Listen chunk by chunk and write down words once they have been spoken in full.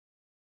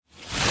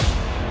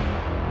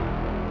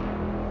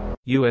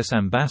US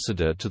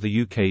Ambassador to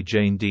the UK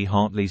Jane D.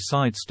 Hartley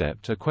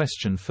sidestepped a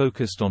question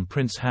focused on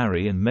Prince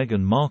Harry and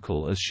Meghan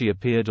Markle as she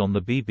appeared on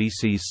the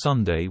BBC's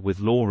Sunday with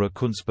Laura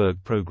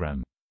Kuenssberg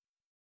programme.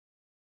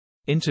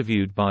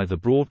 Interviewed by the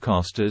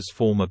broadcaster's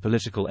former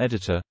political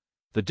editor,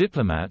 the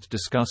diplomat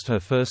discussed her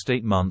first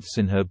 8 months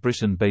in her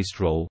Britain-based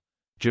role,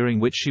 during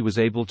which she was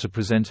able to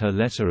present her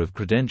letter of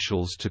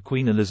credentials to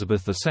Queen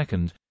Elizabeth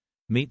II,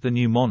 meet the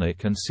new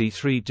monarch and see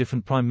 3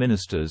 different prime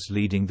ministers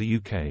leading the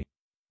UK.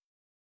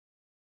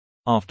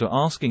 After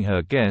asking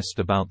her guest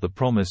about the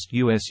promised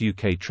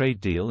US-UK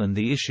trade deal and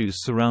the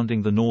issues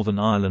surrounding the Northern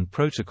Ireland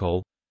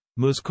Protocol,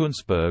 Ms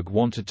Kuenssberg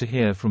wanted to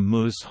hear from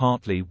Ms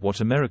Hartley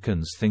what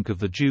Americans think of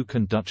the Duke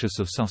and Duchess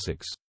of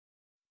Sussex.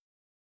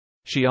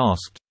 She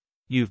asked,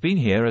 "You've been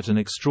here at an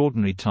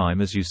extraordinary time,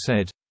 as you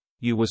said.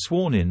 You were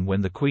sworn in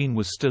when the Queen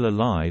was still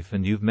alive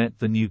and you've met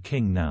the new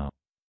King now.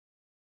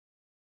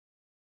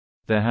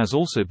 There has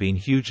also been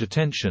huge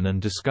attention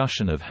and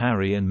discussion of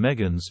Harry and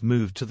Meghan's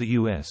move to the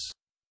US.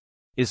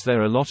 Is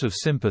there a lot of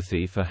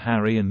sympathy for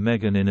Harry and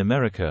Meghan in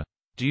America,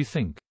 do you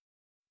think?"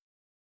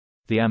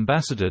 The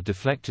ambassador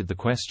deflected the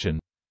question,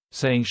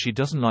 saying she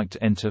doesn't like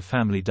to enter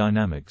family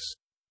dynamics.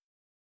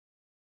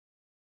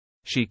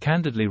 She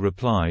candidly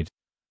replied,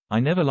 "I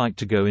never like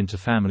to go into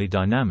family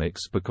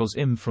dynamics because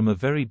I'm from a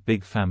very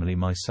big family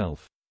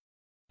myself.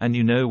 And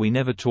you know we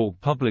never talk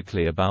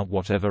publicly about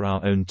whatever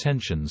our own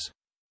tensions,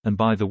 and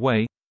by the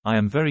way, I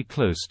am very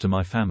close to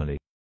my family."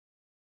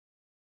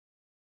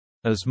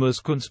 As Ms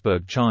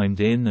Kuenssberg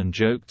chimed in and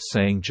joked,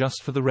 saying,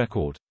 "Just for the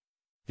record,"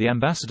 the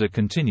ambassador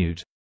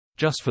continued,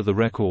 "Just for the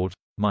record,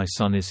 my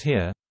son is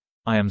here.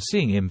 I am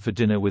seeing him for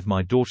dinner with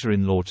my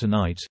daughter-in-law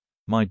tonight.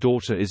 My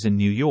daughter is in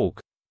New York.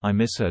 I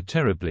miss her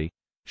terribly.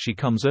 She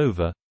comes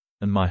over,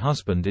 and my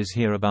husband is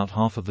here about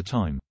half of the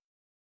time."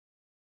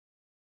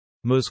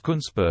 Ms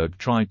Kuenssberg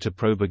tried to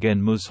probe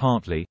again Ms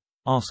Hartley,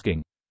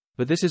 asking,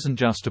 "But this isn't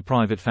just a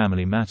private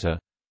family matter.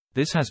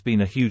 This has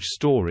been a huge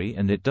story,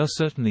 and it does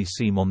certainly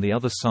seem on the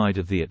other side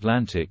of the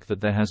Atlantic that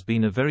there has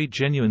been a very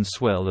genuine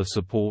swell of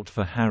support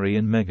for Harry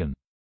and Meghan.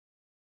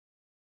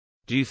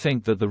 Do you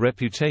think that the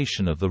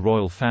reputation of the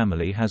royal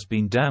family has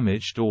been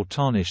damaged or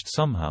tarnished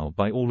somehow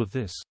by all of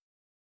this?"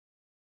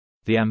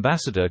 The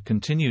ambassador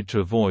continued to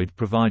avoid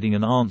providing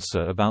an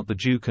answer about the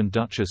Duke and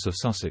Duchess of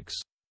Sussex.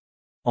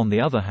 On the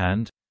other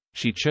hand,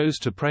 she chose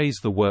to praise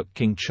the work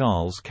King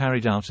Charles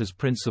carried out as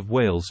Prince of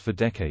Wales for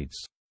decades.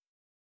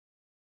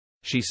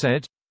 She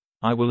said,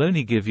 "I will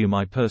only give you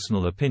my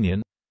personal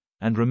opinion,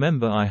 and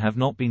remember I have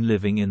not been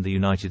living in the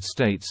United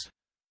States,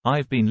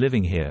 I've been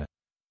living here.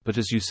 But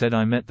as you said,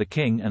 I met the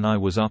King and I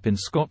was up in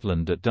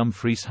Scotland at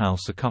Dumfries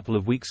House a couple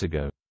of weeks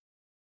ago.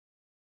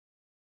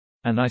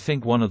 And I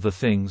think one of the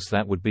things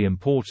that would be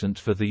important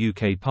for the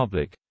UK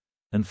public,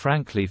 and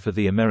frankly for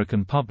the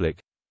American public,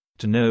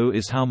 to know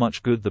is how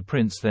much good the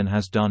Prince then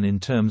has done in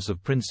terms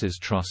of Prince's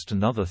trust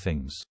and other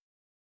things.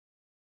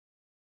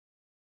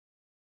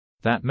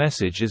 That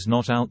message is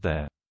not out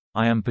there.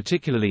 I am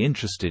particularly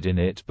interested in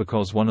it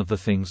because one of the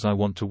things I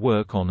want to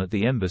work on at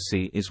the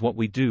embassy is what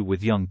we do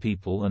with young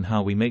people and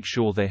how we make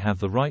sure they have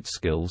the right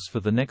skills for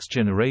the next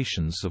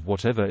generations of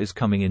whatever is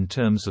coming in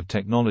terms of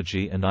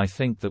technology, and I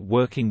think that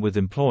working with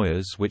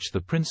employers, which the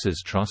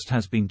Prince's Trust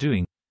has been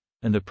doing,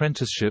 and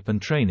apprenticeship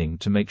and training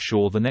to make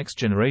sure the next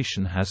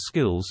generation has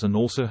skills and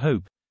also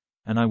hope,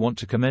 and I want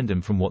to commend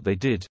him from what they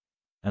did,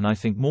 and I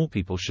think more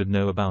people should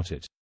know about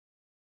it.